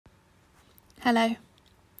Hello.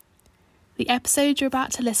 The episode you're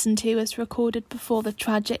about to listen to was recorded before the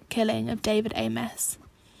tragic killing of David Amess,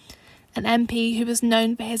 an MP who was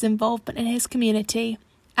known for his involvement in his community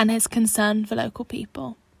and his concern for local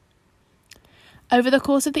people. Over the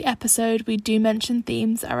course of the episode, we do mention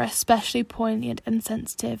themes that are especially poignant and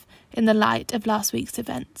sensitive in the light of last week's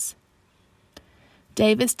events.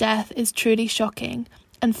 David's death is truly shocking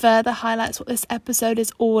and further highlights what this episode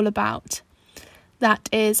is all about. That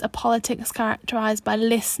is, a politics characterised by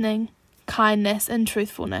listening, kindness and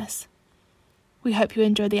truthfulness. We hope you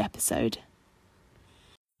enjoy the episode.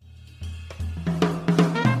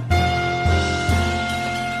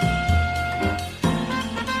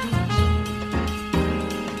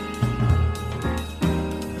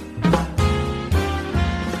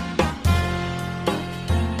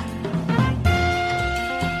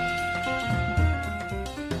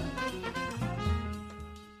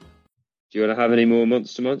 Do you want to have any more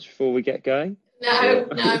Monster Munch before we get going? No,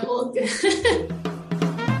 I'm all good.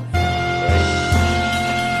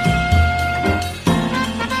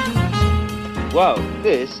 Well,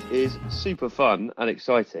 this is super fun and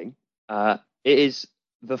exciting. It is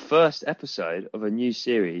the first episode of a new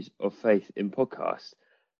series of Faith in Podcast.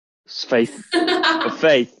 Faith of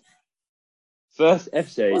Faith. First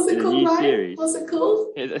episode in a new series. What's it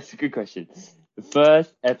called? Yeah, that's a good question. The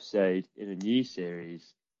first episode in a new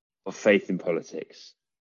series of Faith in Politics.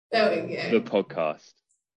 There we go. The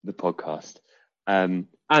podcast. And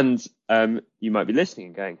you might be listening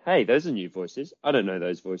and going, hey, those are new voices. I don't know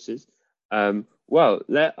those voices. Well,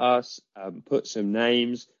 let us put some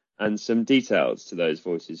names and some details to those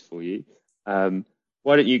voices for you. Why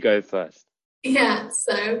don't you go first? Yeah,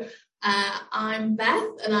 so I'm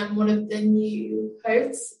Beth, and I'm one of the new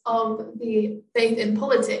hosts of the Faith in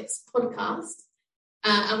Politics podcast.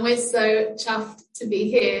 And we're so chuffed to be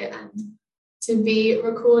here and to be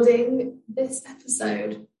recording this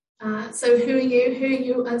episode. So who are you? Who are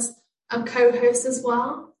you as a co-host as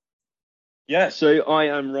well? Yeah, so I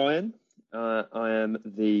am Ryan. I am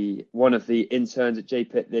one of the interns at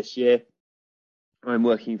JPIT this year. I'm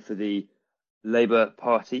working for the Labour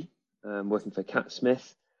Party. I'm working for Cat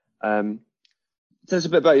Smith. Tell us a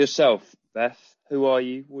bit about yourself, Beth. Who are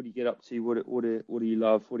you? What do you get up to? What do you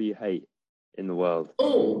love? What do you hate in the world?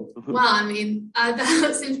 Oh, well, I mean,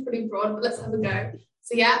 that seems pretty broad, but let's have a go.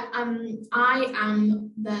 So yeah, I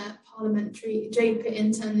am the parliamentary JPIT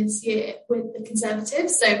intern this year with the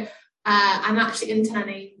Conservatives. So I'm actually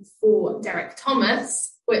interning for Derek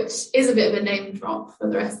Thomas, which is a bit of a name drop for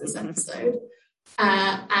the rest of this episode.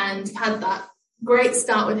 And had that great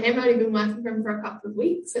start with him. I've only been working for him for a couple of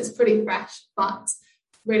weeks, so it's pretty fresh, but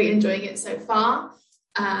really enjoying it so far.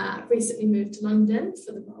 Recently moved to London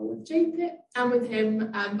for the role with JPIT, and with him,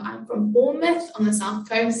 I'm from Bournemouth on the south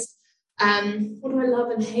coast. What do I love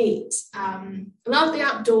and hate? I love the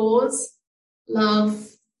outdoors, love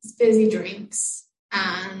fizzy drinks,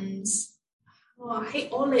 and I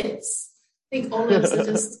hate olives. I think olives are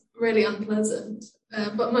just really unpleasant,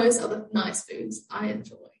 but most other nice foods I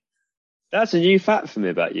enjoy. That's a new fact for me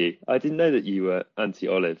about you. I didn't know that you were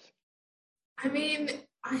anti-olive. I mean,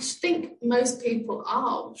 I think most people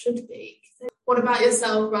should be. What about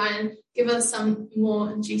yourself, Ryan? Give us some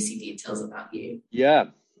more juicy details about you. Yeah.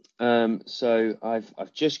 So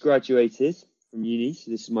I've just graduated from uni,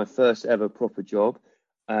 so this is my first ever proper job.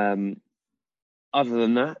 Other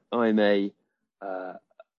than that, I'm a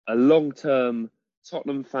long-term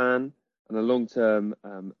Tottenham fan and a long-term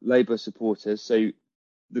Labour supporter. So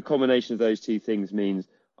the combination of those two things means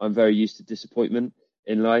I'm very used to disappointment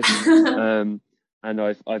in life. And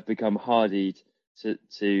I've become hardied to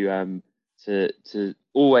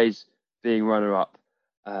always being runner-up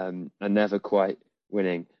and never quite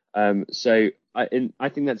winning. So I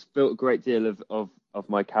think that's built a great deal of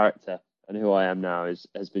my character, and who I am now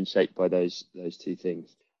has been shaped by those two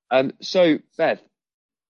things. So Beth,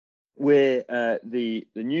 we're the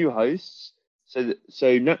new hosts,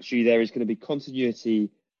 so naturally there is going to be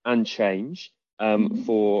continuity and change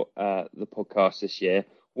for the podcast this year.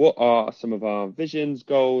 What are some of our visions,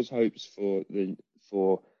 goals, hopes for the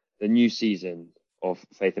new season of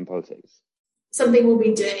Faith in Politics? Something we'll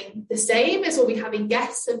be doing the same is we'll be having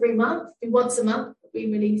guests every month. Once a month, we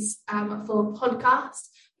release a full podcast.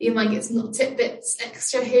 You might get some little tidbits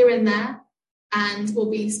extra here and there. And we'll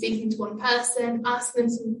be speaking to one person, asking them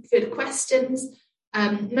some good questions.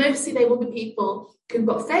 Mostly they will be people who've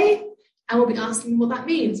got faith, and we'll be asking what that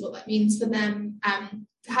means for them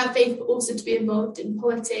to have faith, but also to be involved in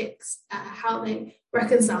politics, how they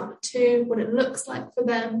reconcile the two, what it looks like for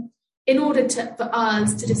them, in order for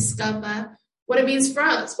us to discover what it means for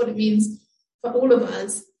us, what it means for all of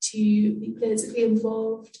us to be politically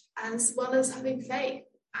involved as well as having faith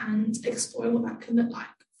and exploring what that can look like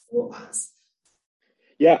for us.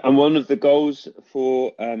 Yeah, and one of the goals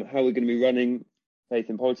for how we're going to be running Faith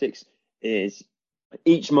in Politics is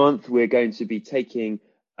each month we're going to be taking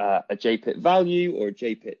a JPIT value or a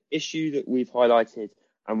JPIT issue that we've highlighted,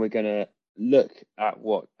 and we're going to look at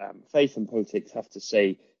what Faith and Politics have to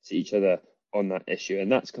say to each other on that issue,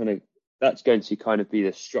 and that's going to kind of be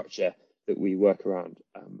the structure that we work around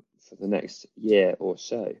for the next year or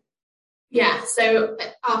so. Yeah, so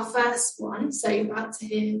our first one, so you're about to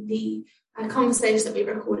hear the conversation that we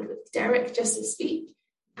recorded with Derek just this week,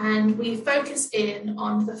 and we focus in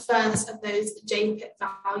on the first of those JPIT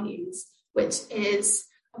values, which is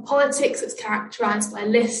a politics that's characterised by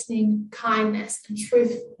listening, kindness and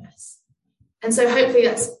truthfulness. And so hopefully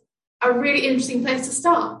that's a really interesting place to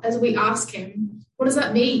start as we ask him, what does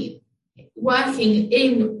that mean? Working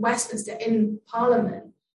in Westminster, in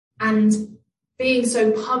Parliament, and being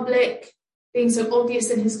so public, being so obvious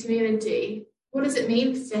in his community, what does it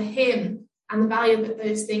mean for him and the value of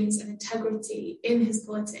those things and integrity in his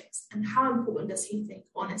politics? And how important does he think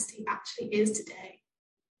honesty actually is today?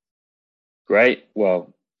 Great.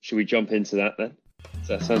 Well, should we jump into that then?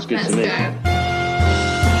 That sounds good to me. Let's go.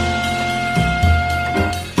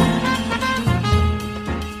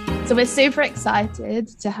 So we're super excited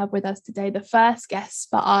to have with us today the first guest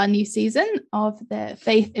for our new season of the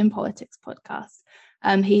Faith in Politics podcast.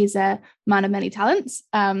 He's a man of many talents.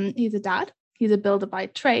 He's a dad. He's a builder by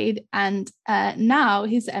trade. And now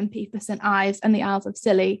he's the MP for St Ives and the Isles of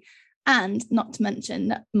Scilly. And not to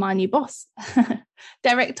mention my new boss,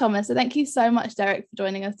 Derek Thomas. So thank you so much, Derek, for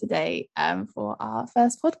joining us today for our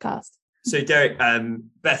first podcast. So Derek,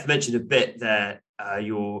 Beth mentioned a bit there,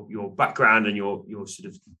 your background and your sort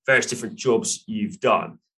of various different jobs you've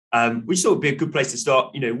done. We thought it would be a good place to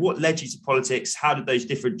start. You know, what led you to politics? How did those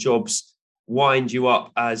different jobs wind you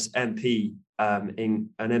up as MP in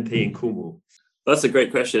Cornwall? That's a great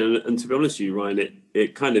question. And to be honest with you, Ryan,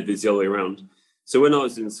 it kind of is the other way around. So when I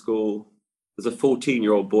was in school, as a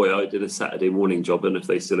 14-year-old boy, I did a Saturday morning job. I don't know if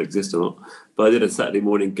they still exist or not, but I did a Saturday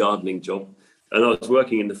morning gardening job. And I was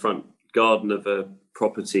working in the front garden of a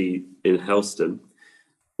property in Helston,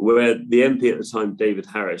 where the MP at the time, David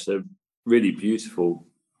Harris, a really beautiful,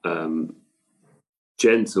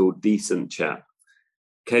 gentle, decent chap,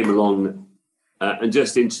 came along and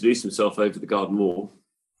just introduced himself over the garden wall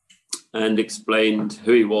and explained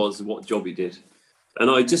who he was and what job he did. And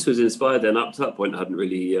I just was inspired then. Up to that point, I hadn't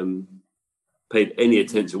really paid any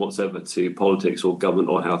attention whatsoever to politics or government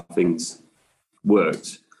or how things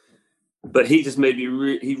worked. But he just made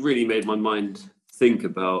me, he really made my mind think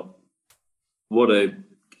about what a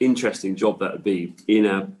interesting job that would be in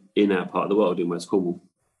our part of the world, in West Cornwall.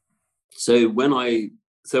 So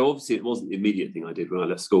obviously it wasn't the immediate thing I did when I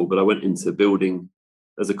left school, but I went into building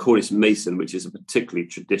as a Cornish mason, which is a particularly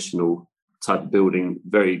traditional type of building,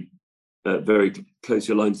 very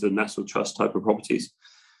closely aligned to the National Trust type of properties.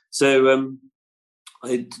 So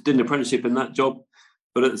I did an apprenticeship in that job,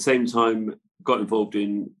 but at the same time got involved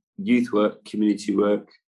in youth work, community work,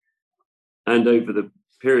 and over the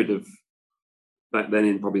period of back then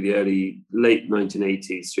in probably the late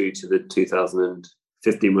 1980s through to the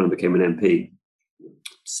 2015 when I became an MP,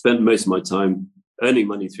 spent most of my time earning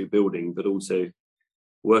money through building, but also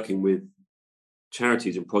working with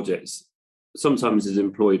charities and projects, sometimes as an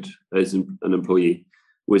employee,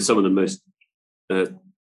 with some of the most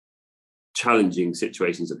challenging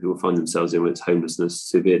situations that people find themselves in, whether it's homelessness,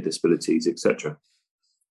 severe disabilities, etc.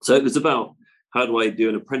 So it was about how do I do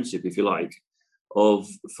an apprenticeship, if you like,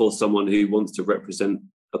 for someone who wants to represent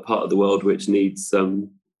a part of the world which needs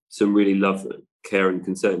some really love, care, and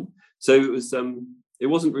concern. So it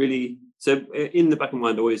wasn't really. So in the back of my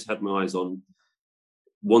mind, I always had my eyes on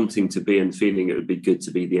wanting to be and feeling it would be good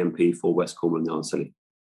to be the MP for West Cornwall and the Isles of Scilly.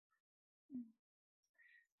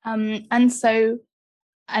 And so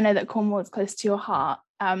I know that Cornwall is close to your heart.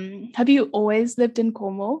 Have you always lived in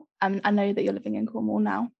Cornwall? I know that you're living in Cornwall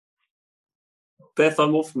now. Beth,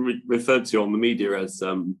 I'm often referred to on the media as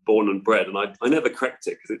born and bred, and I never correct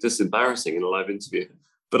it because it's just embarrassing in a live interview.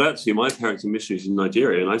 But actually, my parents are missionaries in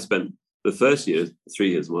Nigeria, and I spent the first 3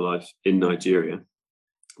 years of my life in Nigeria.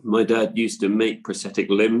 My dad used to make prosthetic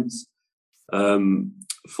limbs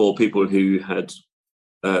for people who had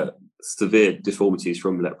severe deformities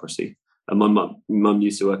from leprosy. And my mum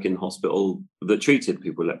used to work in hospital that treated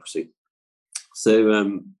people with leprosy.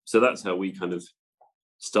 So that's how we kind of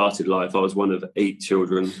started life. I was one of 8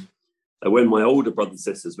 children. When my older brothers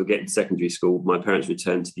and sisters were getting to secondary school, my parents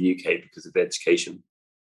returned to the UK because of education.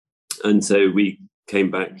 And so we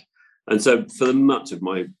came back. And so for much of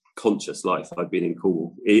my conscious life I've been in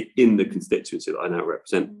Cornwall, in the constituency that I now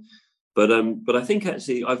represent. But I think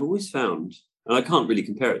actually I've always found, and I can't really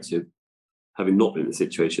compare it to having not been in the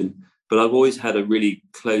situation, but I've always had a really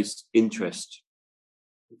close interest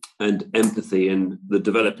and empathy in the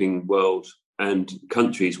developing world and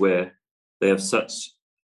countries where they have such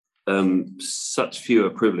fewer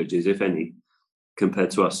privileges, if any,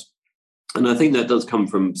 compared to us. And I think that does come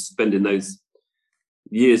from spending those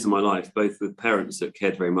years of my life, both with parents that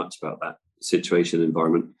cared very much about that situation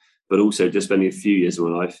environment, but also just spending a few years of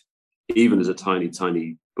my life, even as a tiny,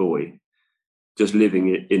 tiny boy, just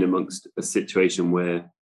living in amongst a situation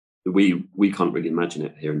where we can't really imagine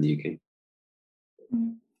it here in the UK.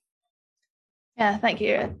 Yeah, thank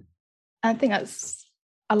you. I think that's,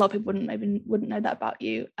 a lot of people wouldn't know that about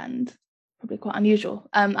you, and probably quite unusual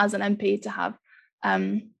as an MP to have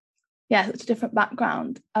such a different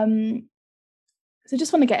background. So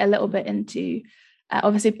just want to get a little bit into,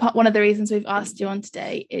 obviously one of the reasons we've asked you on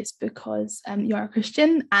today is because you're a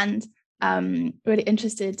Christian, and really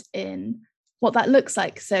interested in what that looks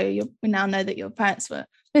like. So we now know that your parents were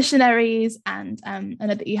missionaries, and I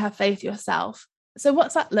know that you have faith yourself. So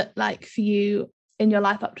what's that look like for you in your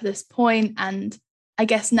life up to this point, and I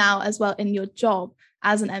guess now as well in your job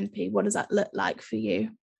as an MP? What does that look like for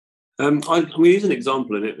you? I'm going to use an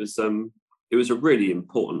example, and it was a really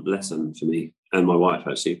important lesson for me and my wife,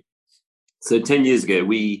 actually. So 10 years ago,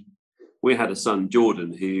 we had a son,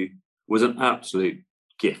 Jordan, who was an absolute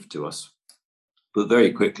gift to us. But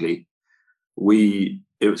very quickly,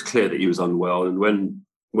 it was clear that he was unwell. And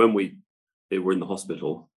when we were in the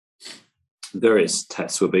hospital, various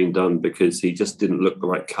tests were being done because he just didn't look the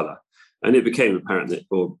right colour. And it became apparent that,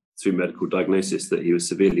 or through medical diagnosis, that he was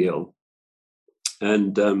severely ill.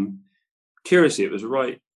 And curiously, it was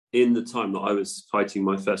right in the time that I was fighting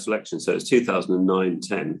my first election. So it was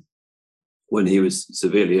 2009-10, when he was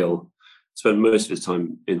severely ill, spent most of his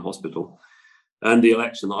time in hospital. And the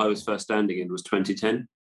election that I was first standing in was 2010.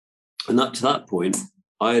 And up to that point,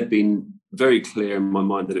 I had been very clear in my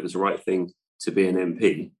mind that it was the right thing to be an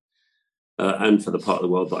MP, and for the part of the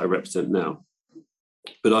world that I represent now.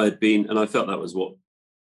 But I had been, and I felt that was what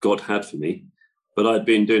God had for me, but I'd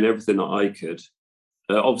been doing everything that I could,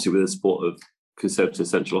 obviously with the support of Conservative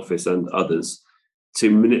Central Office and others, to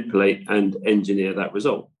manipulate and engineer that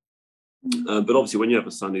result. But obviously when you have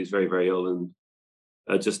a son who's very, very ill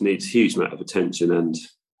and just needs a huge amount of attention, and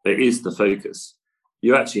it is the focus,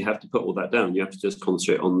 you actually have to put all that down. You have to just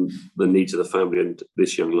concentrate on the needs of the family and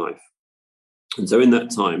this young life. And so in that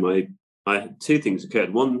time, I had two things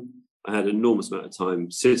occurred. One, I had an enormous amount of time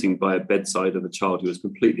sitting by a bedside of a child who was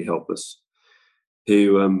completely helpless,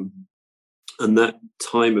 and that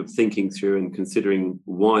time of thinking through and considering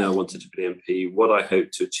why I wanted to be an MP, what I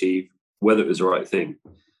hoped to achieve, whether it was the right thing,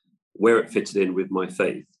 where it fitted in with my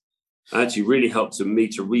faith, actually really helped me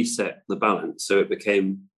to reset the balance. So it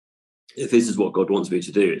became, if this is what God wants me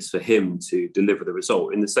to do, it's for him to deliver the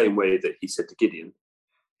result, in the same way that he said to Gideon,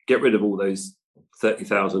 get rid of all those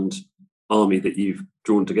 30,000 army that you've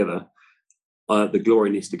drawn together. The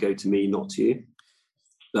glory needs to go to me, not to you.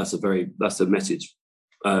 That's a message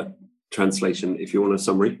translation, if you want a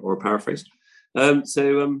summary or a paraphrase.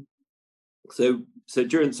 So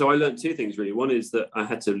I learned two things really. One is that I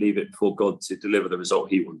had to leave it for God to deliver the result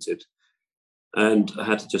he wanted, and I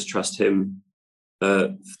had to just trust him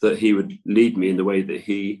that he would lead me in the way that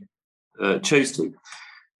he chose to.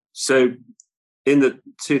 So in the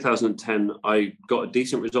 2010, I got a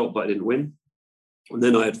decent result, but I didn't win. And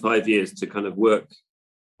then I had 5 years to kind of work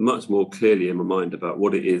much more clearly in my mind about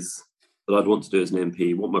what it is that I'd want to do as an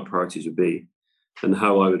MP, what my priorities would be, and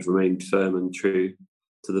how I would remain firm and true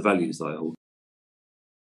to the values that I hold.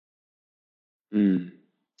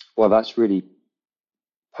 Well, that's really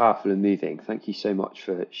powerful and moving. Thank you so much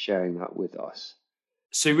for sharing that with us.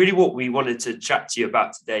 So really what we wanted to chat to you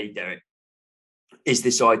about today, Derek, is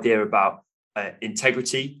this idea about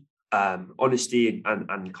integrity, honesty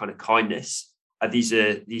and kind of kindness. These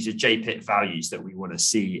are JPIT values that we want to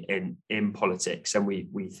see in politics, and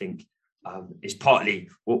we think is partly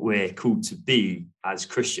what we're called to be as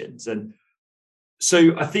Christians. And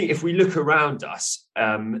so I think if we look around us,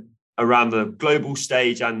 around the global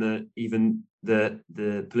stage and even the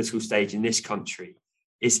political stage in this country,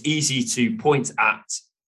 it's easy to point at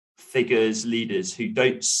figures, leaders who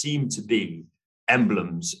don't seem to be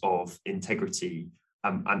emblems of integrity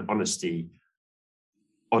and honesty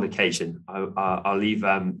on occasion. I'll leave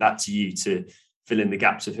that to you to fill in the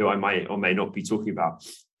gaps of who I might or may not be talking about.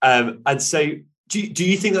 And so do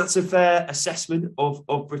you think that's a fair assessment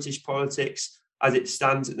of British politics as it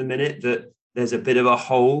stands at the minute, that there's a bit of a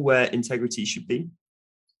hole where integrity should be?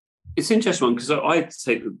 It's an interesting one, because I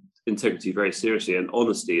take integrity very seriously, and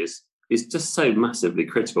honesty is just so massively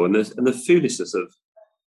critical. And the foolishness of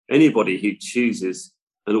anybody who chooses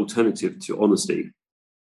an alternative to honesty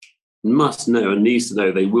must know and needs to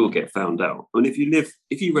know they will get found out. And if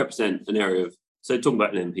you represent an area of, so talking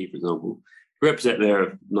about an MP, for example, if you represent an area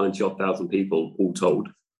of 90,000 people, all told,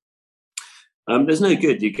 there's no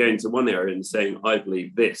good you going to one area and saying, I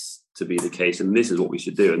believe this to be the case and this is what we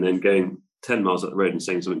should do, and then going 10 miles up the road and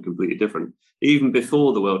saying something completely different. Even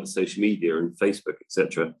before the world of social media and Facebook,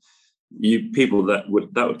 etc., people that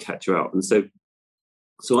would catch you out. And so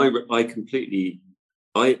I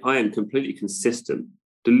am completely consistent,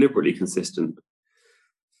 deliberately consistent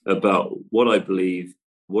about what I believe,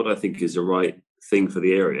 what I think is the right thing for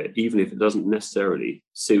the area, even if it doesn't necessarily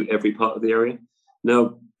suit every part of the area.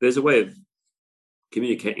 Now, there's a way of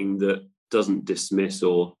communicating that doesn't dismiss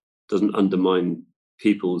or doesn't undermine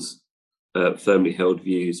people's firmly held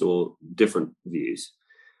views or different views.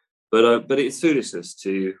 But it's foolishness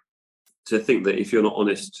to think that if you're not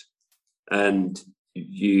honest and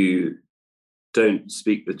you don't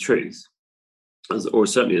speak the truth, or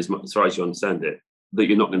certainly as far as you understand it, that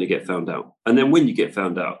you're not going to get found out. And then when you get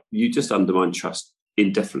found out, you just undermine trust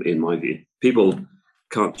indefinitely, in my view. People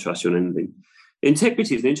can't trust you on anything.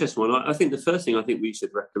 Integrity is an interesting one. I think the first thing I think we should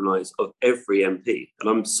recognise of every MP, and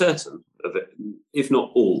I'm certain of it, if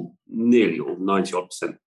not all, nearly all,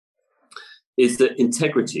 90-odd%, is that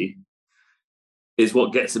integrity is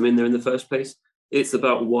what gets them in there in the first place. It's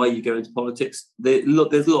about why you go into politics.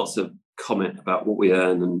 There's lots of comment about what we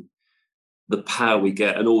earn and the power we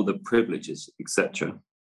get and all the privileges, etc.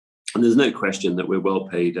 And there's no question that we're well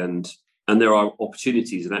paid, and there are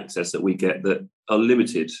opportunities and access that we get that are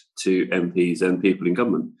limited to MPs and people in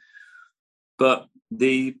government. But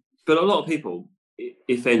a lot of people,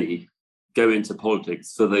 if any, go into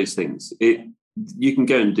politics for those things. You can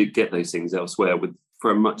go and get those things elsewhere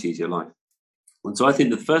for a much easier life. And so I think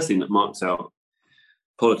the first thing that marks out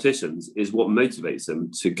politicians is what motivates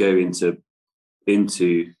them to go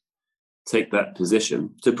into take that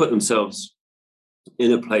position, to put themselves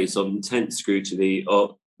in a place of intense scrutiny,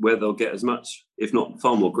 or where they'll get as much, if not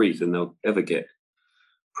far more grief than they'll ever get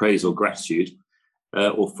praise or gratitude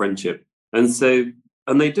or friendship. And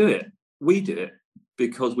they do it. We do it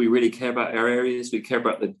because we really care about our areas, we care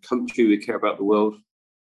about the country, we care about the world,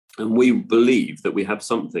 and we believe that we have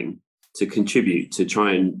something to contribute to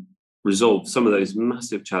try and resolve some of those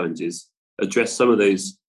massive challenges, address some of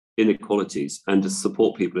those inequalities, and to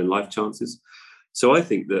support people in life chances. So I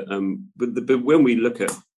think that but when we look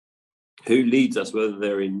at who leads us, whether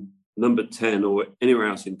they're in number 10 or anywhere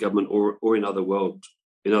else in government or in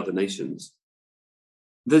other nations,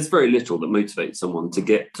 there's very little that motivates someone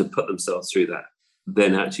to put themselves through that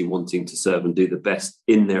than actually wanting to serve and do the best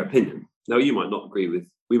in their opinion. Now, we might not agree with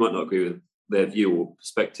their view or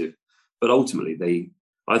perspective, but ultimately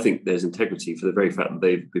I think there's integrity for the very fact that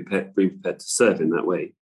they've been prepared to serve in that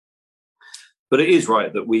way. But it is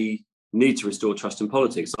right that we need to restore trust in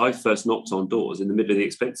politics. I first knocked on doors in the middle of the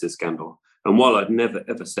Expenses scandal, and while I'd never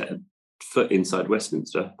ever set a foot inside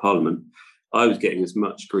Westminster Parliament, I was getting as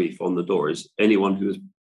much grief on the door as anyone who was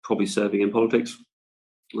probably serving in politics.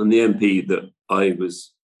 And the MP that I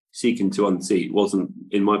was seeking to unseat wasn't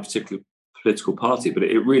in my particular political party, but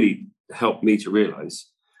it really helped me to realise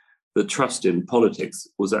that trust in politics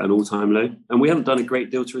was at an all-time low, and we haven't done a great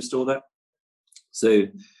deal to restore that. So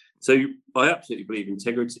I absolutely believe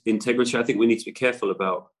integrity. I think we need to be careful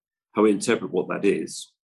about how we interpret what that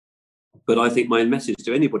is. But I think my message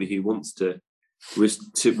to anybody who wants to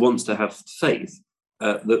have faith,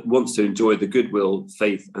 that wants to enjoy the goodwill,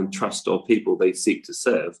 faith, and trust of people they seek to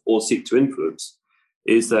serve or seek to influence,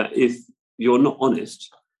 is that if you're not honest,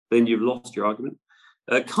 then you've lost your argument.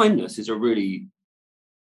 Kindness is a really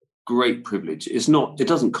great privilege. It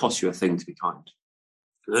doesn't cost you a thing to be kind,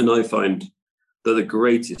 and I find that the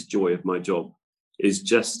greatest joy of my job is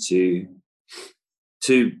just to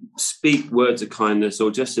speak words of kindness, or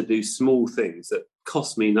just to do small things that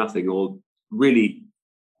cost me nothing or really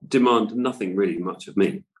demand nothing really much of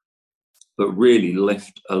me, but really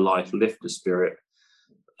lift a life, lift a spirit,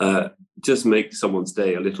 just make someone's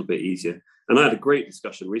day a little bit easier. And I had a great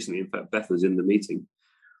discussion recently, in fact, Beth was in the meeting,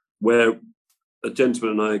 where a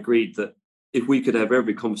gentleman and I agreed that if we could have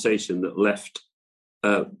every conversation that left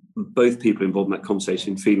both people involved in that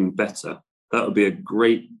conversation feeling better, that would be a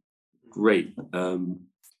great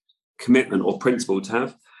commitment or principle to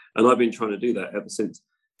have. And I've been trying to do that ever since.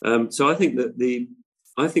 So I think that it'd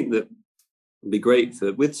be great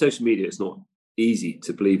with social media. It's not easy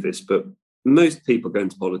to believe this, but most people go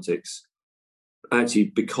into politics actually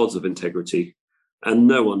because of integrity, and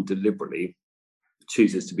no one deliberately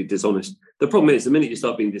chooses to be dishonest. The problem is, the minute you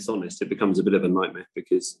start being dishonest, it becomes a bit of a nightmare,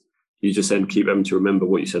 because you just then keep having to remember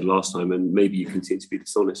what you said last time, and maybe you continue to be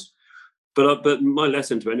dishonest. But my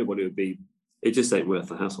lesson to anybody would be, it just ain't worth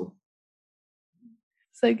the hassle.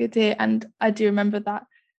 So good to hear. And I do remember that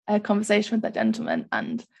conversation with that gentleman,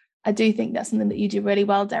 and I do think that's something that you do really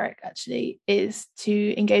well, Derek, actually, is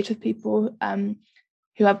to engage with people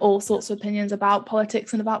who have all sorts of opinions about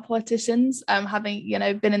politics and about politicians, having,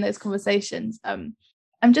 been in those conversations. And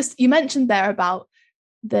just, you mentioned there about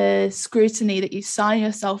the scrutiny that you sign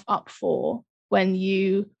yourself up for when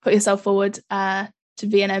you put yourself forward to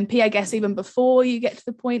be an MP, I guess even before you get to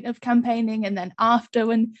the point of campaigning, and then after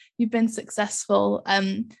when you've been successful.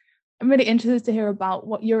 I'm really interested to hear about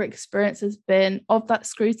what your experience has been of that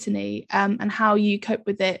scrutiny, and how you cope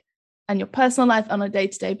with it and your personal life on a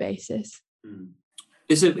day-to-day basis.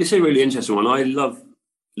 It's a really interesting one. I love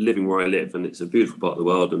living where I live, and it's a beautiful part of the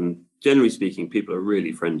world, and generally speaking, people are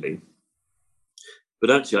really friendly. But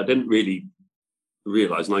actually, I didn't really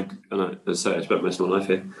realise, and I say I spent most of my life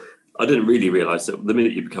here, I didn't really realise that the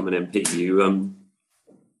minute you become an MP,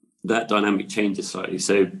 that dynamic changes slightly.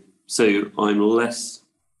 So I'm less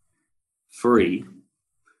free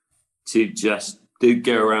to just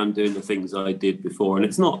go around doing the things I did before, and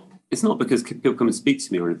it's not because people come and speak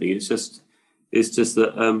to me or anything. It's just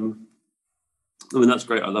that that's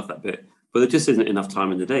great. I love that bit, but there just isn't enough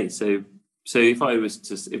time in the day. So if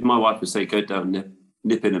my wife would say go down,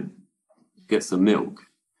 nip in and get some milk,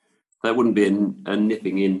 that wouldn't be a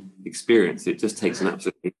nipping in experience. It just takes an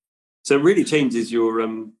absolutely. So it really changes your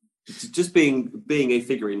just being a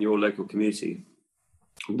figure in your local community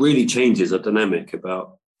really changes a dynamic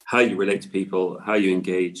about how you relate to people, how you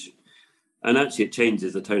engage, and actually it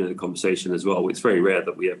changes the tone of the conversation as well. It's very rare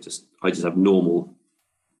that I just have normal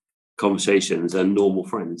conversations and normal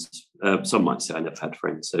friends. Some might say I never had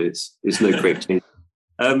friends, so it's no great change.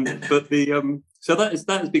 So that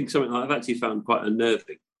has been something that I've actually found quite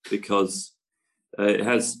unnerving, because it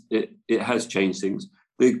has changed things.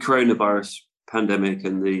 The coronavirus pandemic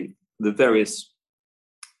and the various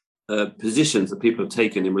positions that people have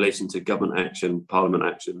taken in relation to government action, parliament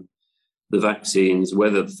action, the vaccines,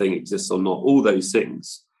 whether the thing exists or not, all those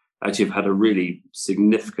things actually have had a really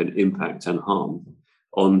significant impact and harm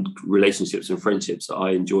on relationships and friendships that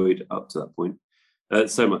I enjoyed up to that point.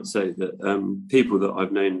 So much so that people that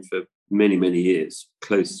I've known for many, many years,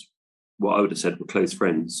 what I would have said were close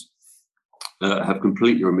friends, have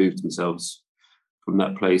completely removed themselves from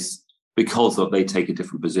that place because they take a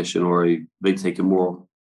different position, or they take a more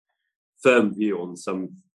firm view on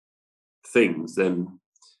some things than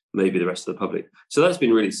maybe the rest of the public. So that's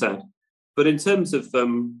been really sad. But in terms of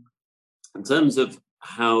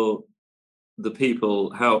how the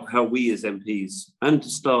people, how we as MPs and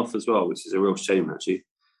staff as well, which is a real shame actually,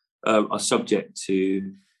 are subject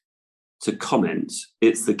to comment,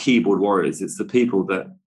 it's the keyboard warriors. It's the people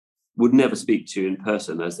that would never speak to you in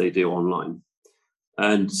person as they do online.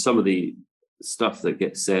 And some of the stuff that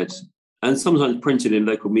gets said and sometimes printed in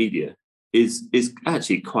local media is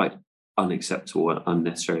actually quite unacceptable and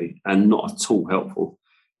unnecessary and not at all helpful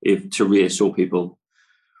to reassure people,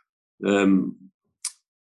 and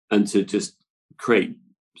to just create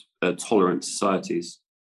tolerant societies.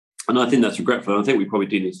 And I think that's regretful. And I think we probably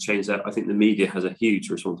do need to change that. I think the media has a huge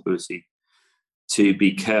responsibility to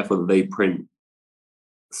be careful that they print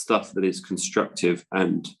stuff that is constructive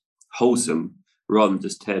and wholesome, rather than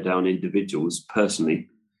just tear down individuals personally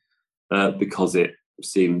because it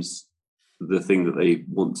seems the thing that they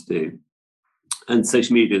want to do. And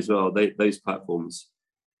social media as well, those platforms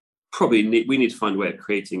we need to find a way of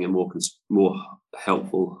creating a more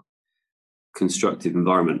helpful, constructive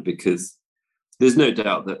environment, because there's no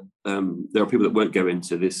doubt that there are people that won't go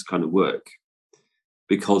into this kind of work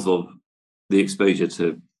because of the exposure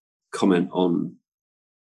to comment on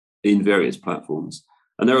in various platforms.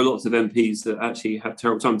 And there are lots of MPs that actually have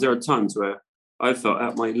terrible times. There are times where I felt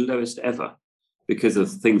at my lowest ever because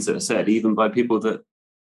of things that are said, even by people that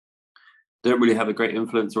don't really have a great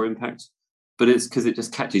influence or impact. But it's because it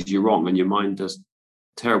just catches you wrong and your mind does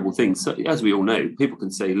terrible things. So, as we all know, people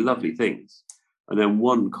can say lovely things, and then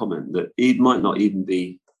one comment that it might not even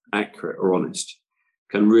be accurate or honest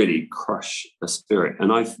can really crush a spirit.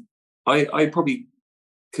 And I probably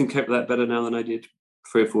can cope with that better now than I did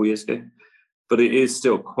 3 or 4 years ago. But it is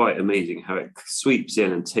still quite amazing how it sweeps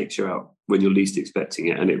in and takes you out when you're least expecting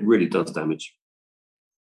it, and it really does damage.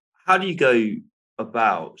 How do you go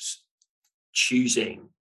about choosing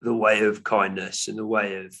the way of kindness and the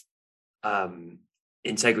way of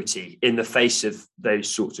integrity in the face of those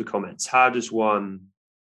sorts of comments? How does one,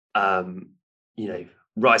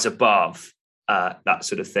 rise above that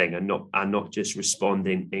sort of thing, and not just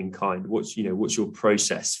responding in kind? What's your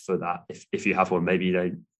process for that, if you have one? Maybe you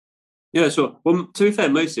don't. Yeah, sure. Well, to be fair,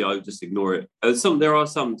 mostly I would just ignore it. There are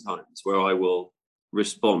some times where I will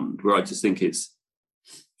respond, where I just think it's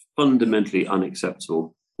fundamentally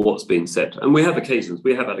unacceptable what's being said. And we have had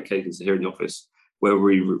occasions here in the office where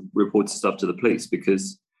we report stuff to the police,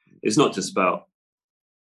 because it's not just about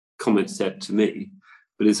comments said to me,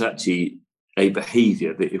 but it's actually a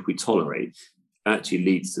behaviour that, if we tolerate, actually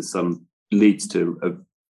leads to a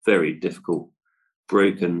very difficult,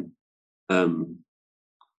 broken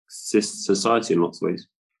society in lots of ways.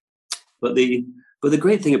 But the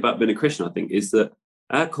great thing about being a Christian, I think, is that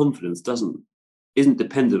our confidence isn't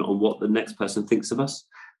dependent on what the next person thinks of us.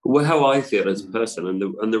 But how I feel as a person,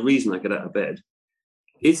 and the reason I get out of bed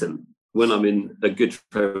isn't, when I'm in a good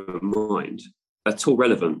frame of mind, at all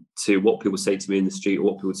relevant to what people say to me in the street, or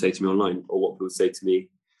what people say to me online, or what people say to me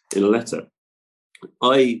in a letter.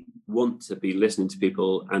 I want to be listening to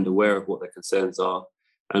people and aware of what their concerns are,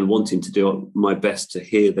 and wanting to do my best to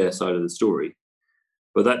hear their side of the story.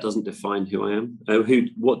 But that doesn't define who I am.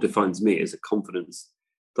 What defines me is a confidence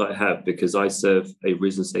that I have because I serve a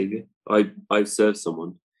risen Saviour. I serve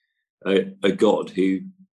someone, a God who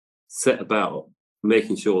set about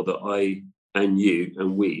making sure that I and you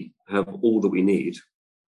and we have all that we need,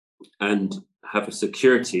 and have a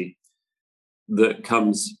security that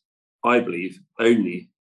comes, I believe, only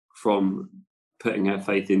from putting our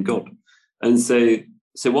faith in God. And so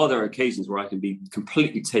while there are occasions where I can be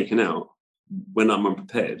completely taken out when I'm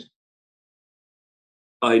unprepared,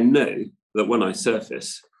 I know that when I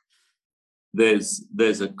surface,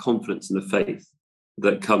 there's a confidence in the faith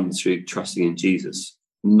that comes through trusting in Jesus,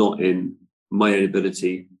 not in my own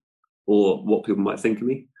ability or what people might think of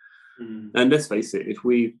me. And let's face it, if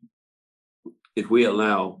we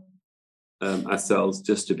allow ourselves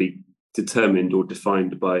just to be determined or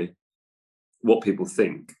defined by what people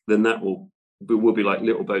think, then we'll be like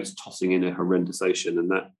little boats tossing in a horrendous ocean, and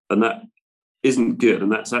that isn't good.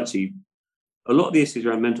 And that's actually a lot of the issues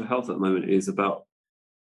around mental health at the moment is about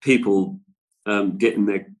people getting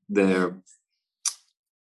their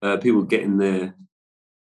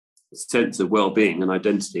sense of well-being and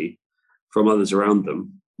identity from others around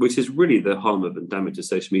them, which is really the harm of and damage of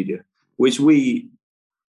social media, which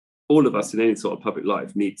all of us in any sort of public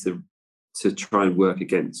life need to try and work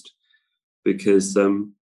against, because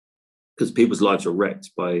people's lives are wrecked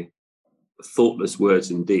by thoughtless words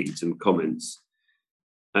and deeds and comments,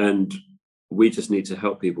 and we just need to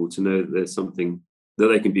help people to know that there's something that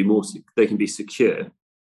they can be secure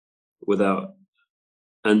without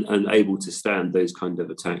and able to stand those kind of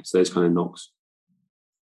attacks, those kind of knocks.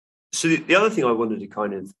 So the other thing I wanted to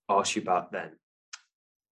kind of ask you about then,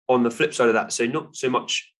 on the flip side of that, so not so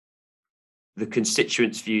much the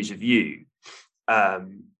constituents' views of you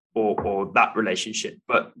or that relationship,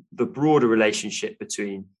 but the broader relationship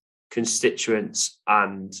between constituents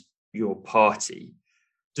and your party.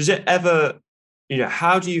 Does it ever,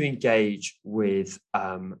 how do you engage with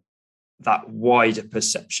that wider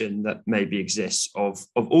perception that maybe exists of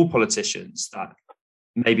all politicians, that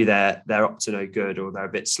maybe they're up to no good, or they're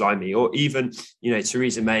a bit slimy, or even,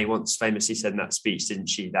 Theresa May once famously said in that speech, didn't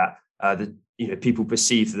she, that people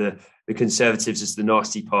perceive the Conservatives as the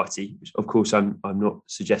nasty party, which of course I'm not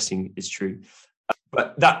suggesting is true,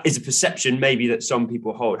 but that is a perception maybe that some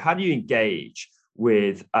people hold. How do you engage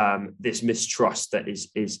with this mistrust that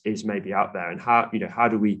is maybe out there, and how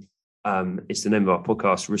do we, it's the name of our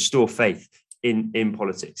podcast, restore faith in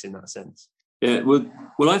politics in that sense? Yeah, well,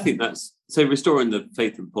 I think that's, so restoring the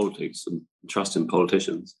faith in politics and trust in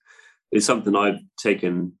politicians is something I've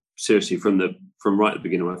taken seriously from right at the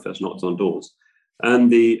beginning when I first knocked on doors.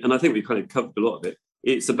 And I think we've kind of covered a lot of it.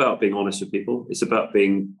 It's about being honest with people. It's about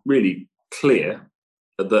being really clear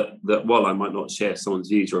that while I might not share someone's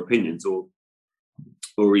views or opinions,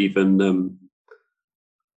 or even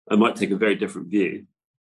I might take a very different view,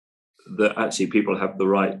 that actually people have the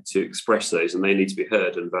right to express those, and they need to be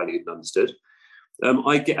heard and valued and understood.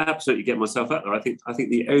 I absolutely get myself out there. I think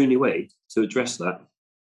the only way to address that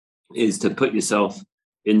is to put yourself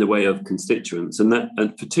in the way of constituents, and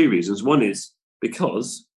for two reasons. One is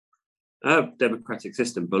because our democratic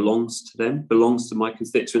system belongs to them, belongs to my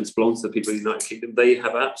constituents, belongs to the people of the United Kingdom. They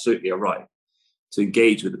have absolutely a right to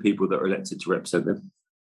engage with the people that are elected to represent them.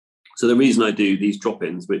 So the reason I do these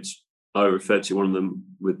drop-ins, which I referred to one of them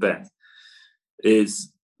with Beth,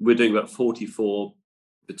 is we're doing about 44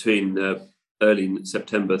 between early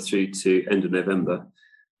September through to end of November.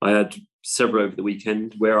 I had several over the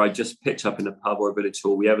weekend where I just pitch up in a pub or a village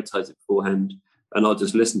hall. We advertise it beforehand, and I'll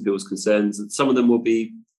just listen to people's concerns. And some of them will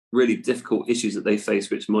be really difficult issues that they face,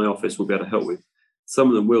 which my office will be able to help with. Some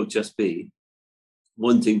of them will just be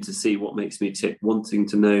wanting to see what makes me tick, wanting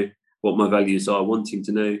to know what my values are, wanting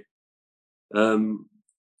to know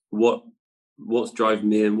what's driving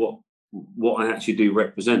me and what I actually do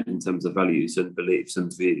represent in terms of values and beliefs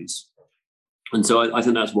and views. And so I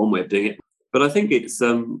think that's one way of doing it. But I think it's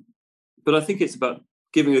about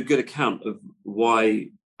giving a good account of why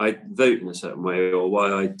I vote in a certain way or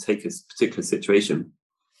why I take a particular situation.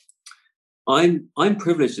 I'm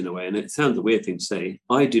privileged in a way, and it sounds a weird thing to say.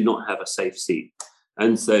 I do not have a safe seat.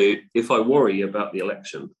 And so if I worry about the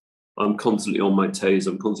election, I'm constantly on my toes.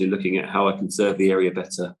 I'm constantly looking at how I can serve the area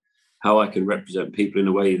better, how I can represent people in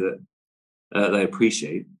a way that they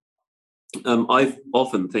appreciate. I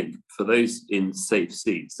often think for those in safe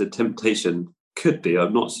seats, the temptation could be,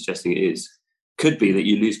 I'm not suggesting it is, could be that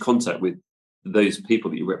you lose contact with those people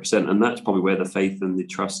that you represent. And that's probably where the faith and the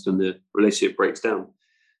trust and the relationship breaks down.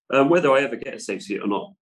 Whether I ever get a safe seat or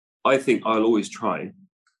not, I think I'll always try.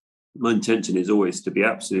 My intention is always to be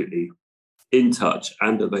absolutely in touch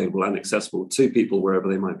and available and accessible to people wherever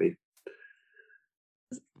they might be.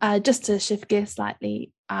 Just to shift gears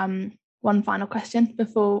slightly, one final question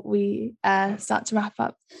before we start to wrap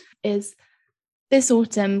up is, this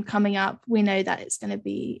autumn coming up, we know that it's going to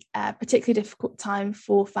be a particularly difficult time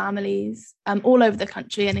for families all over the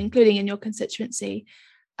country, and including in your constituency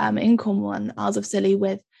in Cornwall and Isles of Scilly,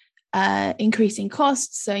 with increasing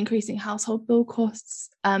costs, so increasing household bill costs,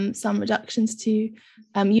 some reductions to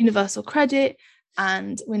universal credit,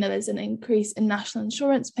 and we know there's an increase in national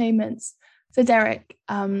insurance payments. So Derek,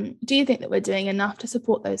 do you think that we're doing enough to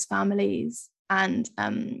support those families? And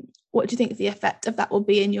what do you think the effect of that will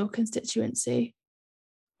be in your constituency?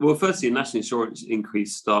 Well, firstly, the national insurance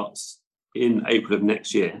increase starts in April of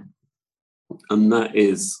next year. And that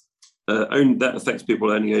that affects people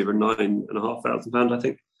earning over £9,500, I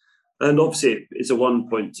think. And obviously, it's a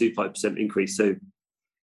 1.25% increase. So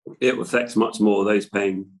it affects much more those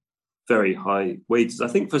paying very high wages. I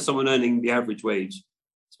think for someone earning the average wage,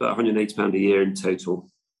 it's about £180 a year in total.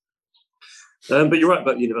 But you're right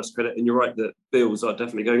about the universal credit, and you're right that bills are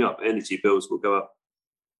definitely going up. Energy bills will go up.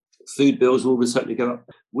 Food bills will certainly go up.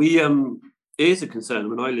 It is a concern. I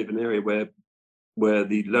mean, I live in an area where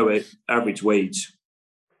the lower average wage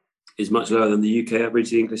is much lower than the UK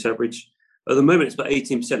average, the English average. At the moment, it's about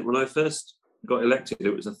 18%. When I first got elected,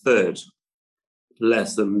 it was a third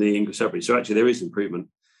less than the English average. So actually, there is improvement.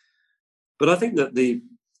 But I think that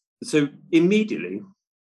so immediately,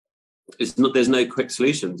 there's no quick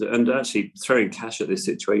solutions, and actually throwing cash at this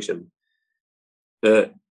situation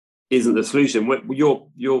isn't the solution.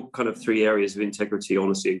 Your kind of three areas of integrity,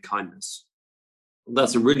 honesty, and kindness,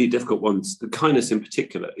 that's a really difficult one. The kindness in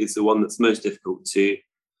particular is the one that's most difficult to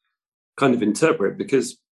kind of interpret,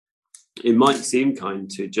 because it might seem kind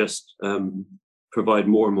to just provide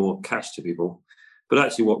more and more cash to people, but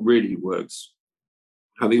actually what really works,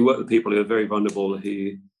 having worked with people who are very vulnerable,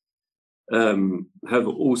 who have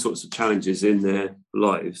all sorts of challenges in their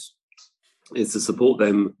lives, is to support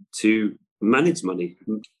them to manage money.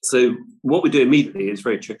 So what we do immediately is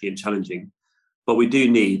very tricky and challenging, but we do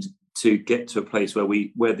need to get to a place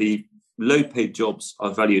where the low-paid jobs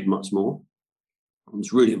are valued much more. And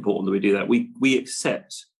it's really important that we do that. We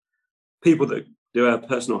accept people that do our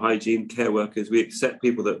personal hygiene, care workers. We accept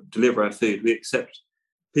people that deliver our food. We accept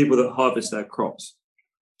people that harvest our crops.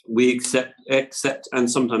 We accept and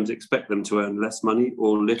sometimes expect them to earn less money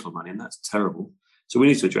or little money, and that's terrible. So we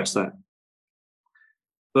need to address that.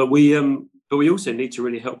 But we also need to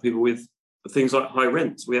really help people with things like high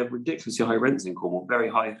rents. We have ridiculously high rents in Cornwall, very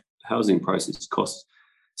high housing prices, costs.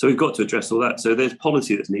 So we've got to address all that. So there's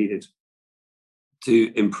policy that's needed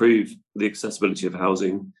to improve the accessibility of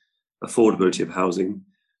housing, affordability of housing.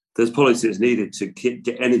 There's policy that's needed to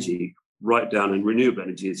get energy right down, and renewable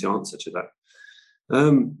energy is the answer to that.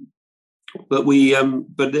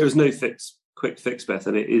 But there is no quick fix, Beth,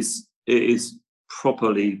 and it is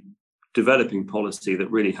properly developing policy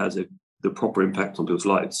that really has the proper impact on people's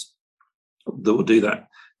lives that will do that.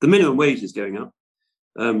 The minimum wage is going up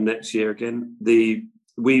next year again.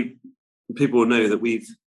 People will know that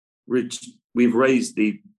we've raised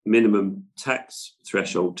the minimum tax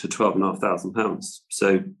threshold to £12,500.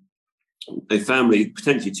 So a family,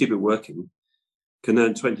 potentially two people working, can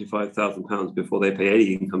earn £25,000 before they pay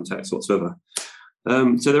any income tax whatsoever.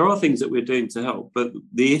 So there are things that we're doing to help, but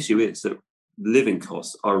the issue is that living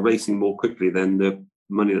costs are racing more quickly than the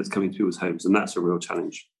money that's coming to people's homes, and that's a real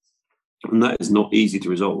challenge. And that is not easy to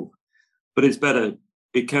resolve. But it's better,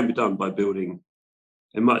 it can be done by building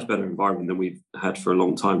a much better environment than we've had for a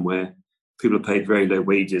long time, where people are paid very low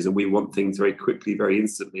wages and we want things very quickly, very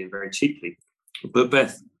instantly, and very cheaply. But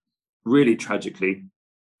Beth, really tragically,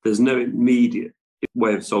 there's no immediate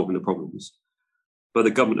way of solving the problems. But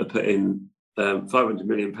the government have put in £500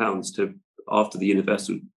 million after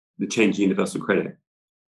the change in universal credit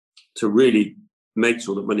to really make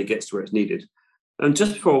sure that money gets to where it's needed. And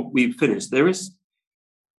just before we finish, there is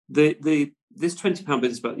this £20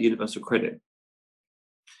 business about the universal credit.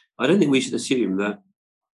 I don't think we should assume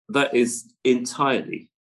that is entirely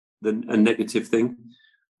a negative thing.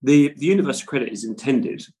 The universal credit is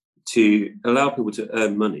intended to allow people to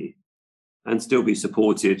earn money and still be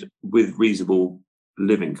supported with reasonable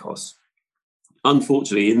living costs.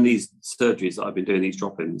 Unfortunately, in these surgeries that I've been doing, these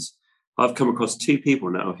drop-ins, I've come across 2 people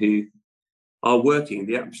now who are working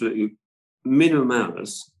the absolute minimum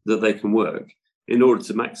hours that they can work in order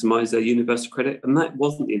to maximise their universal credit. And that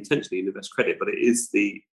wasn't the intention of universal credit, but it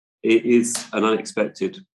is an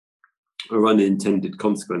unexpected or unintended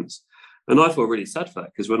consequence. And I feel really sad for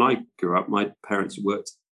that, because when I grew up, my parents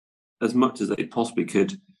worked as much as they possibly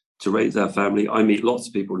could to raise our family. I meet lots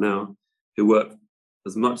of people now who work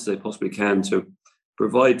as much as they possibly can to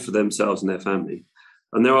provide for themselves and their family.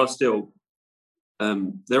 And there are still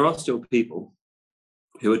people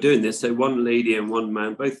who are doing this. So one lady and one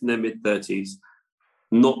man, both in their mid-30s,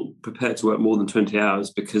 not prepared to work more than 20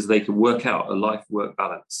 hours because they can work out a life-work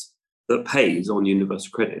balance that pays on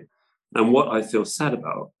universal credit. And what I feel sad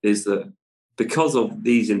about is that because of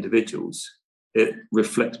these individuals, it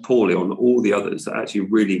reflects poorly on all the others that actually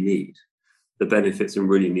really need the benefits and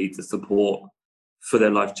really need the support for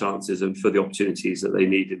their life chances and for the opportunities that they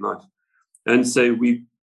need in life. And so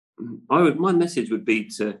my message would be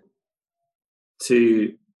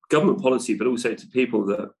to government policy, but also to people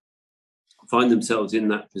that find themselves in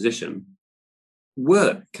that position.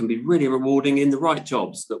 Work can be really rewarding in the right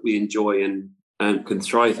jobs that we enjoy and can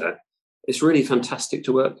thrive at. It's really fantastic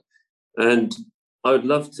to work. And I would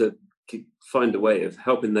love to find a way of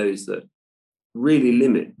helping those that really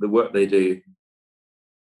limit the work they do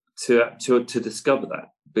to discover that,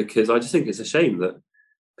 because I just think it's a shame that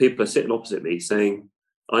people are sitting opposite me saying,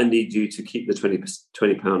 I need you to keep the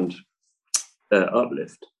 £20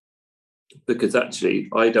 uplift, because actually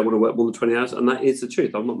I don't want to work more than 20 hours. And that is the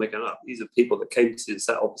truth. I'm not making it up. These are people that came to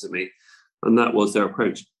sit opposite me, and that was their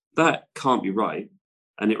approach. That can't be right.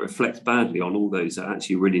 And it reflects badly on all those that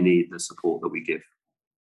actually really need the support that we give.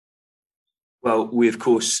 Well, we, of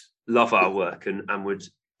course, love our work and would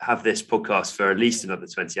have this podcast for at least another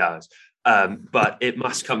 20 hours. But it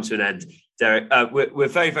must come to an end, Derek. We're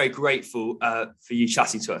very, very grateful for you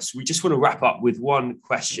chatting to us. We just want to wrap up with one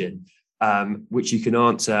question, which you can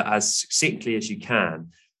answer as succinctly as you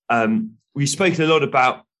can. We've spoken a lot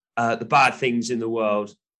about the bad things in the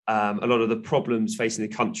world, a lot of the problems facing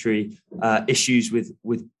the country, issues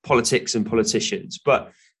with politics and politicians.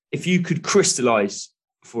 But if you could crystallise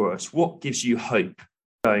for us, what gives you hope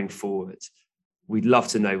going forward? We'd love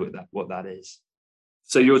to know what that is.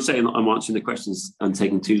 So you're saying that I'm answering the questions and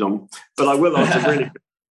taking too long, but I will answer really quick.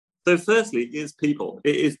 So firstly, is people.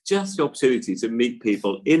 It is just the opportunity to meet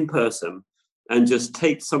people in person and just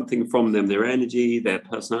take something from them, their energy, their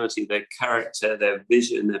personality, their character, their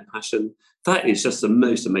vision, their passion. That is just the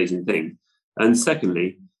most amazing thing. And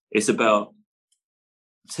secondly, it's about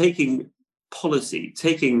taking policy,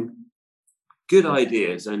 taking good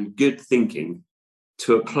ideas and good thinking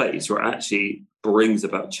to a place where it actually brings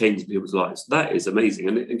about change in people's lives. That is amazing.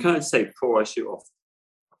 And can I say, before I shoot off,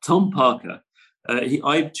 Tom Parker,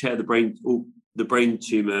 I chair the brain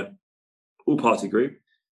tumour all-party group.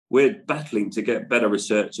 We're battling to get better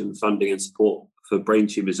research and funding and support for brain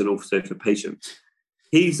tumours and also for patients.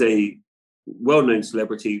 He's a well-known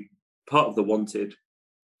celebrity, part of The Wanted,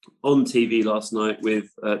 on TV last night with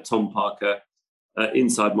Tom Parker,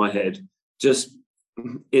 Inside My Head, just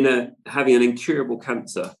having an incurable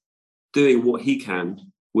cancer, doing what he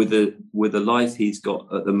can with the life he's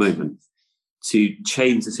got at the moment to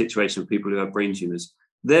change the situation for people who have brain tumours.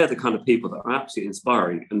 They're the kind of people that are absolutely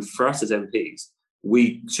inspiring. And for us as MPs,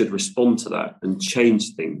 we should respond to that and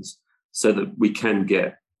change things so that we can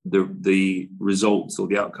get the results or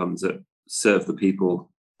the outcomes that serve the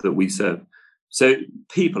people that we serve. So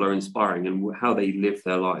people are inspiring, and how they live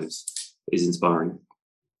their lives is inspiring.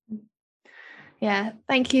 Yeah,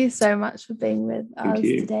 thank you so much for being with us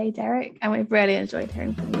today, Derek. And we've really enjoyed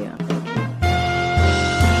hearing from you.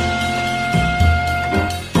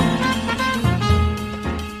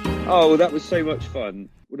 Oh, well, that was so much fun.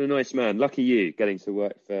 What a nice man. Lucky you getting to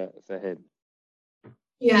work for him.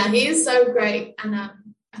 Yeah, he is so great. And I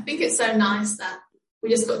think it's so nice that we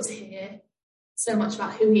just got to hear so much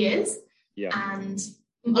about who he is. Yeah. And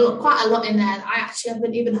quite a lot in there that I actually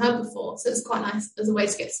haven't even heard before. So it's quite nice as a way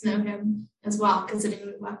to get to know him as well, considering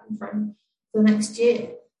we're working for him for the next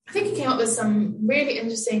year. I think he came up with some really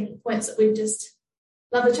interesting points that we'd just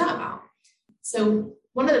love to chat about. So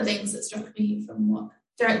one of the things that struck me from what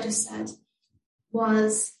Derek just said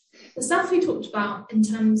was the stuff he talked about in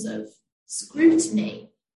terms of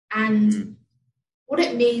scrutiny and what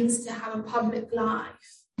it means to have a public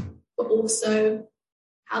life, but also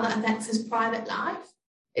how that affects his private life.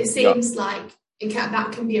 It seems like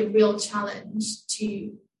that can be a real challenge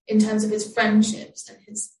in terms of his friendships and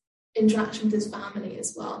his interaction with his family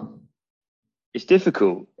as well. It's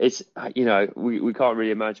difficult. It's, we can't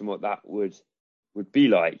really imagine what that would be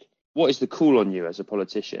like. What is the call on you as a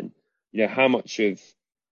politician? How much of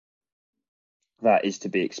that is to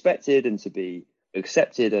be expected and to be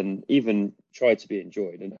accepted and even try to be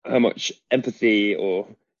enjoyed, and how much empathy or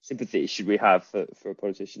sympathy should we have for a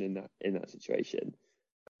politician in that situation?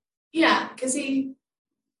 Yeah, because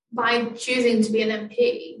by choosing to be an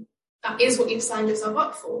MP, that is what you've signed yourself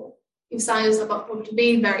up for. You've signed yourself up for to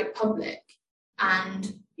be very public,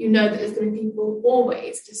 and you know that there's going to be people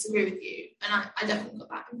always disagree with you. And I definitely got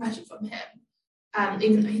that impression from him.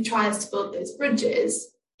 Even though he tries to build those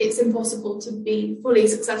bridges, it's impossible to be fully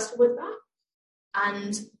successful with that.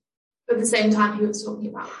 And at the same time, he was talking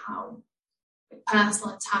about how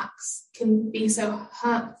personal attacks can be so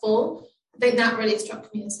hurtful. I think that really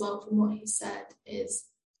struck me as well from what he said, is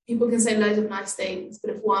people can say loads of nice things,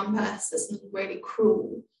 but if one person says something really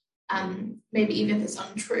cruel, maybe even if it's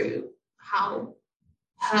untrue, how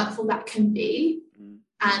hurtful that can be.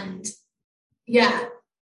 And yeah,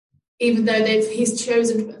 even though he's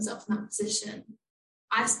chosen to put himself in that position,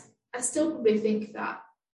 I still probably think that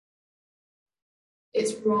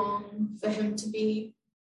it's wrong for him to be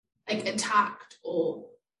attacked or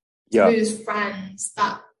to lose friends.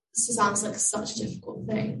 That sounds like such a difficult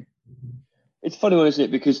thing. It's a funny one, isn't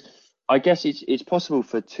it? Because I guess it's possible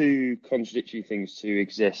for two contradictory things to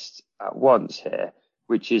exist at once here,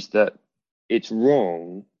 which is that it's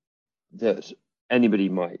wrong that anybody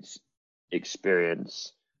might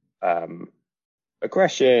experience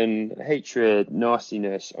aggression, hatred,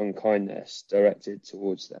 nastiness, unkindness directed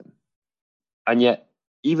towards them. And yet,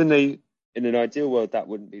 even though in an ideal world that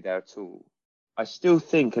wouldn't be there at all, I still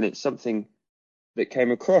think, and it's something that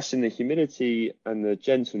came across in the humility and the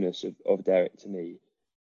gentleness of Derek to me,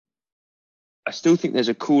 I still think there's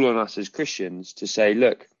a call on us as Christians to say,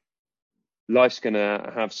 look, life's going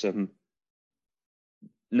to have some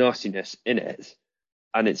nastiness in it,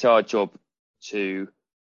 and it's our job to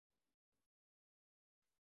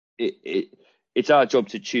it's our job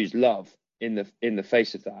to choose love in the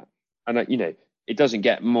face of that. And it doesn't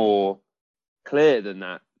get more clear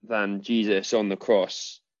than Jesus on the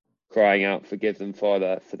cross crying out, "Forgive them,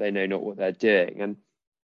 Father, for they know not what they're doing."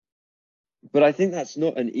 But I think that's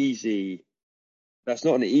not an easy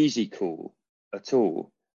call at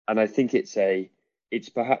all. And I think it's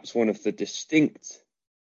perhaps one of the distinct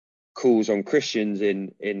calls on Christians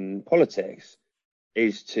in politics,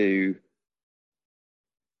 is to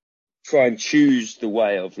try and choose the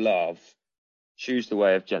way of love, choose the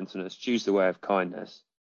way of gentleness, choose the way of kindness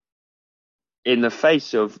in the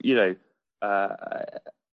face of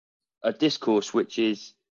a discourse which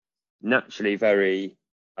is naturally very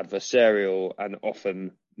adversarial and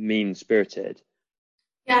often mean-spirited.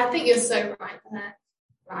 Yeah, I think you're so right there,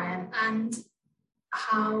 Ryan, and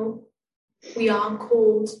how we are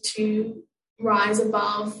called to rise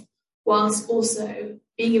above whilst also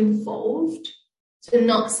being involved, to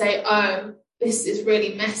not say, oh, this is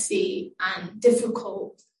really messy and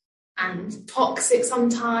difficult and toxic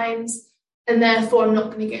sometimes, and therefore I'm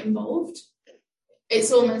not going to get involved.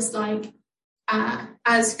 It's almost like,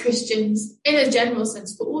 as Christians, in a general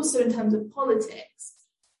sense, but also in terms of politics,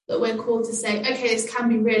 that we're called to say, okay, this can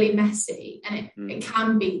be really messy and it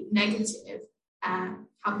can be negative.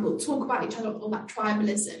 How people talk about each other, all that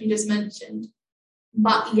tribalism you just mentioned.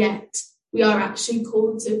 But yet we are actually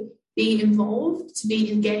called to be involved, to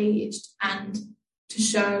be engaged, and to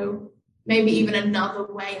show maybe even another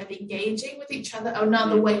way of engaging with each other, or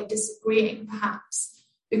another way of disagreeing, perhaps.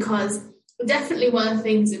 Because there definitely were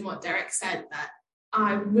things in what Derek said that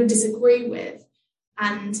I would disagree with,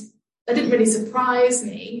 and that didn't really surprise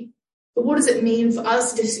me. But what does it mean for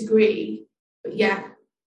us to disagree, but yet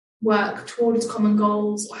work towards common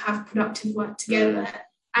goals or have productive work together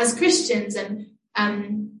as Christians?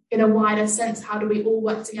 And in a wider sense, how do we all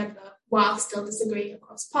work together while still disagreeing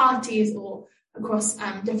across parties or across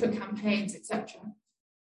different campaigns, etc.?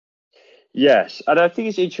 Yes, and I think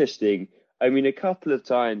it's interesting. I mean, a couple of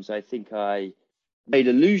times I think I made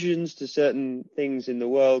allusions to certain things in the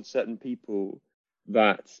world, certain people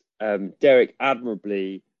that Derek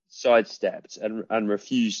admirably sidestepped and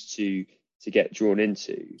refused to get drawn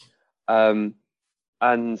into. And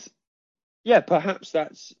And yeah, perhaps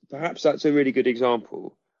that's a really good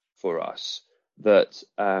example for us that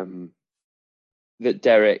that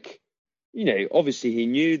Derek, obviously he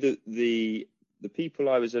knew that the people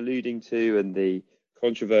I was alluding to and the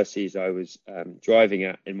controversies I was driving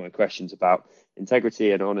at in my questions about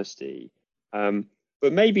integrity and honesty.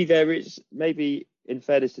 But maybe in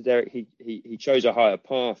fairness to Derek, he chose a higher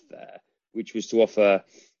path there, which was to offer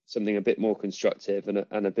something a bit more constructive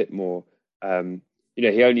and a bit more.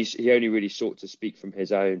 He only really sought to speak from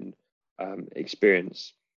his own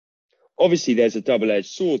experience. Obviously, there's a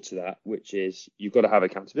double-edged sword to that, which is you've got to have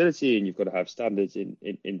accountability and you've got to have standards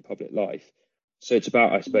in public life. So it's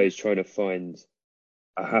about, I suppose, trying to find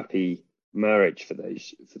a happy marriage for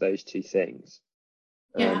those two things.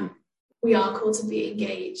 Yeah, we are called to be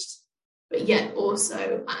engaged, but yet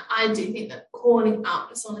also I do think that calling out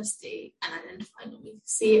dishonesty and identifying when we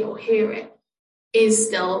see it or hear it is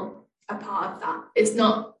still a part of that. It's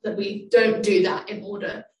not that we don't do that in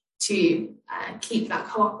order to keep that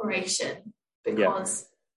cooperation, because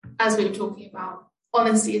as we were talking about,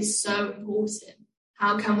 honesty is so important.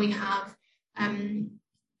 How can we have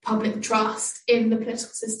public trust in the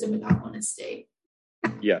political system without honesty?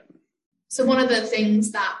 Yeah. So one of the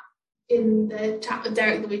things that in the chat with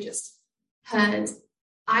Derek that we just heard,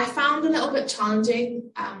 I found a little bit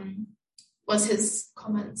challenging was his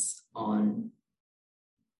comments on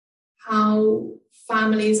how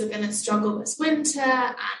families are going to struggle this winter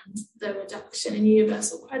and the reduction in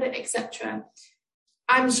universal credit, etc.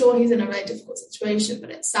 I'm sure he's in a very difficult situation, but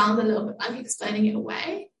it sounds a little bit like explaining it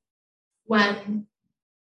away, when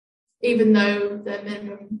even though the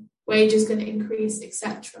minimum wage is going to increase,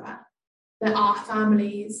 etc., there are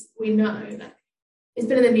families, we know, like it's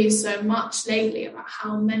been in the news so much lately about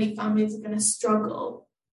how many families are going to struggle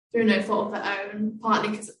through no fault of their own, partly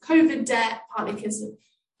because of COVID debt, partly because of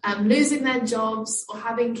losing their jobs or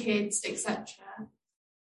having kids, etc.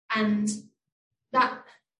 And that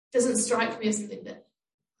doesn't strike me as something that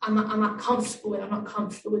I'm not comfortable with. I'm not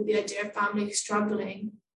comfortable with the idea of families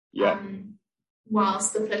struggling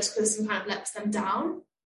whilst the political system kind of lets them down.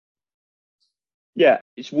 Yeah,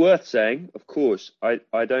 it's worth saying, of course, I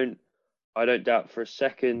don't doubt for a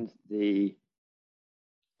second the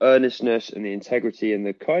earnestness and the integrity and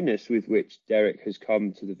the kindness with which Derek has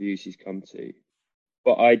come to the views he's come to.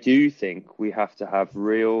 But I do think we have to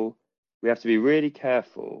be really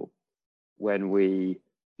careful when we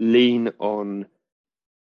lean on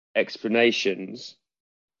explanations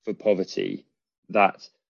for poverty that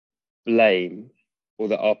blame or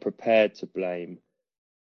that are prepared to blame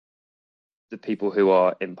the people who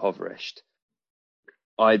are impoverished.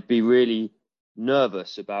 I'd be really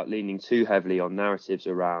nervous about leaning too heavily on narratives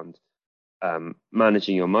around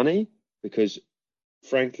managing your money, because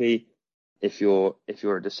frankly, if you're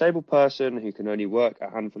a disabled person who can only work a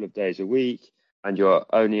handful of days a week and you're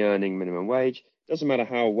only earning minimum wage, doesn't matter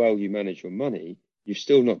how well you manage your money, you've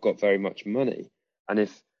still not got very much money. And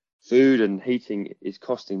if food and heating is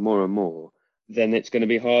costing more and more, then it's going to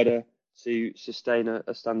be harder to sustain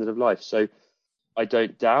a standard of life. So I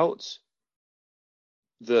don't doubt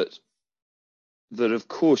that of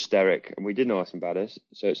course Derek, and we didn't ask him about this,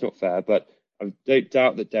 so it's not fair, but I don't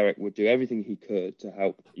doubt that Derek would do everything he could to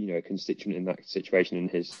help, a constituent in that situation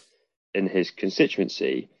in his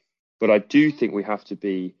constituency. But I do think we have to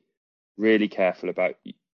be really careful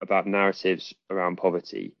about narratives around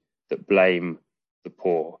poverty that blame the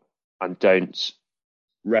poor and don't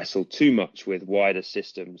wrestle too much with wider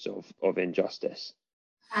systems of injustice.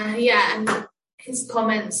 And his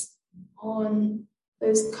comments on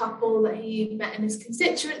those couple that he met in his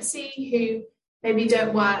constituency who maybe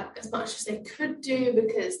don't work as much as they could do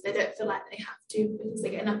because they don't feel like they have to because they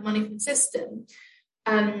get enough money from the system.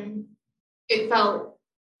 It felt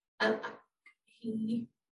like he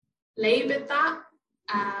laboured that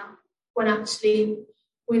when actually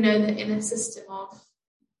we know that in a system of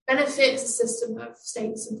benefits, a system of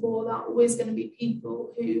state support, there are always going to be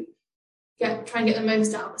people who try and get the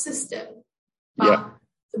most out of the system. But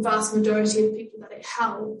the vast majority of people that it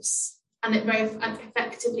helps, and it very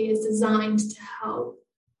effectively is designed to help,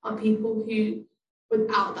 are people who,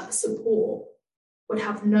 without that support, would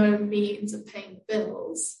have no means of paying the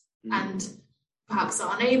bills and perhaps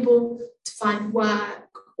are unable to find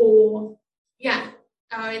work or,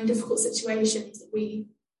 are in difficult situations that we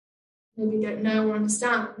maybe don't know or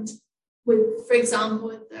understand. With, for example,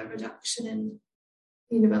 with the reduction in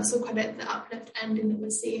universal credit, the uplift ending that we're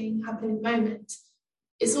seeing happening at the moment,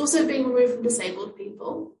 it's also being removed from disabled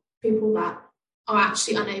people that are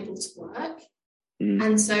actually unable to work.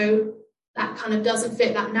 And so that kind of doesn't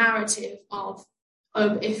fit that narrative of,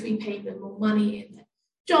 if we pay them more money in their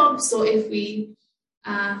jobs, or if we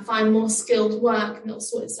find more skilled work and it'll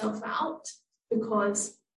sort itself out,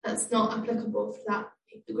 because that's not applicable for that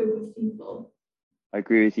group of people. I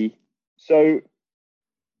agree with you. So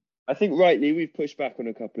I think rightly we've pushed back on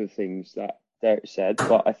a couple of things that Derek said,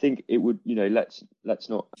 but I think it would, let's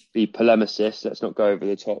not be polemicists. Let's not go over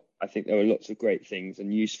the top. I think there were lots of great things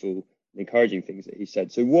and useful and encouraging things that he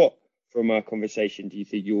said. So what from our conversation do you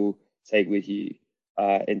think you'll take with you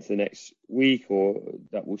into the next week, or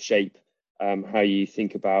that will shape how you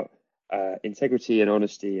think about integrity and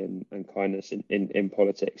honesty and kindness in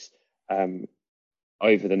politics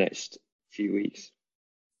over the next few weeks?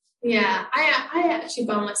 Yeah, I actually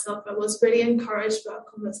found myself, I was really encouraged by our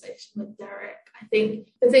conversation with Derek. I think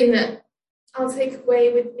the thing that I'll take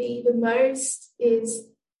away with me the most is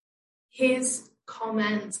his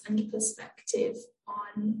comments and perspective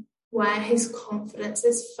on where his confidence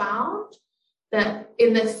is found, that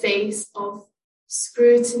in the face of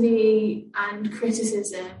scrutiny and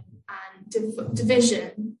criticism and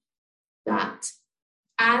division, that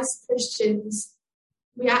as Christians,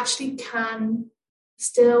 we actually can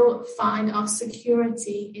still find our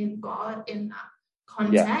security in God in that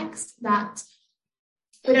context, that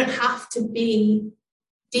we don't have to be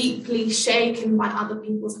deeply shaken by other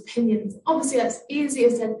people's opinions. Obviously, that's easier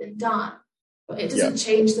said than done, but it doesn't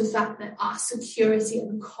change the fact that our security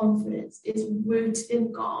and confidence is rooted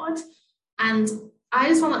in God. And I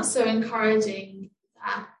just found that so encouraging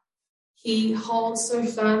that he holds so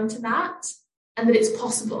firm to that, and that it's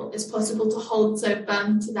possible to hold so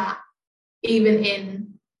firm to that even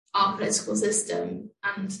in our political system.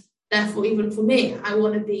 And therefore, even for me, I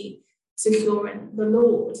want to be secure in the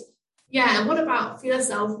Lord. Yeah, and what about for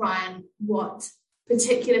yourself, Ryan? What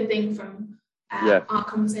particular thing from our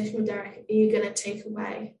conversation with Derek are you going to take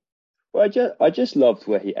away? Well, I just loved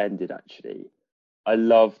where he ended, actually. I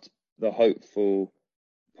loved the hopeful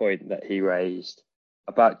point that he raised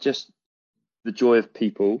about just the joy of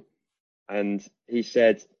people. And he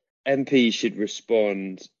said MPs should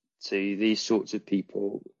respond to these sorts of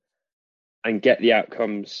people and get the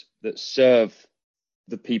outcomes that serve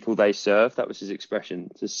the people they serve. That was his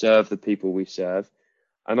expression, to serve the people we serve.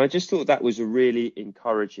 And I just thought that was a really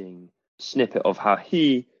encouraging snippet of how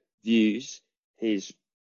he views his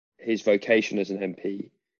vocation as an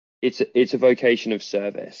MP. It's a vocation of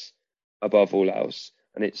service above all else,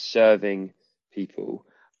 and it's serving people.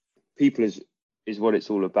 People is what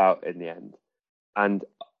it's all about in the end. And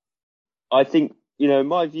I think, in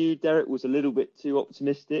my view, Derek was a little bit too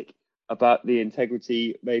optimistic about the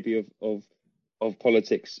integrity maybe of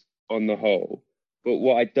politics on the whole. But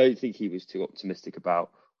what I don't think he was too optimistic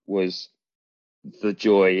about was the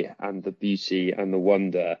joy and the beauty and the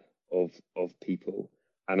wonder of people.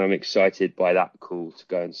 And I'm excited by that call to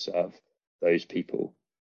go and serve those people.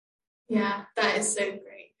 Yeah, that is so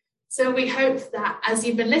great. So we hope that as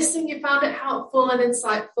you've been listening, you found it helpful and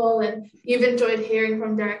insightful, and you've enjoyed hearing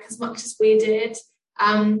from Derek as much as we did.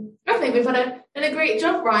 I think we've done a great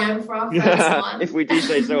job, Ryan, for our first one. If we do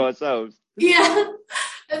say so ourselves. Yeah.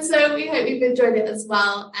 And so we hope you've enjoyed it as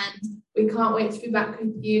well. And we can't wait to be back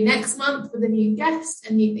with you next month with a new guest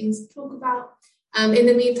and new things to talk about. In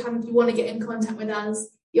the meantime, if you want to get in contact with us,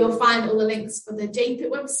 you'll find all the links for the JPIT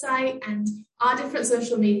website and our different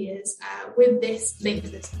social medias with this link to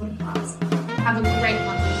this podcast. Have a great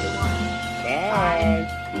one, everyone.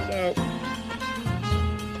 Bye. Peace out.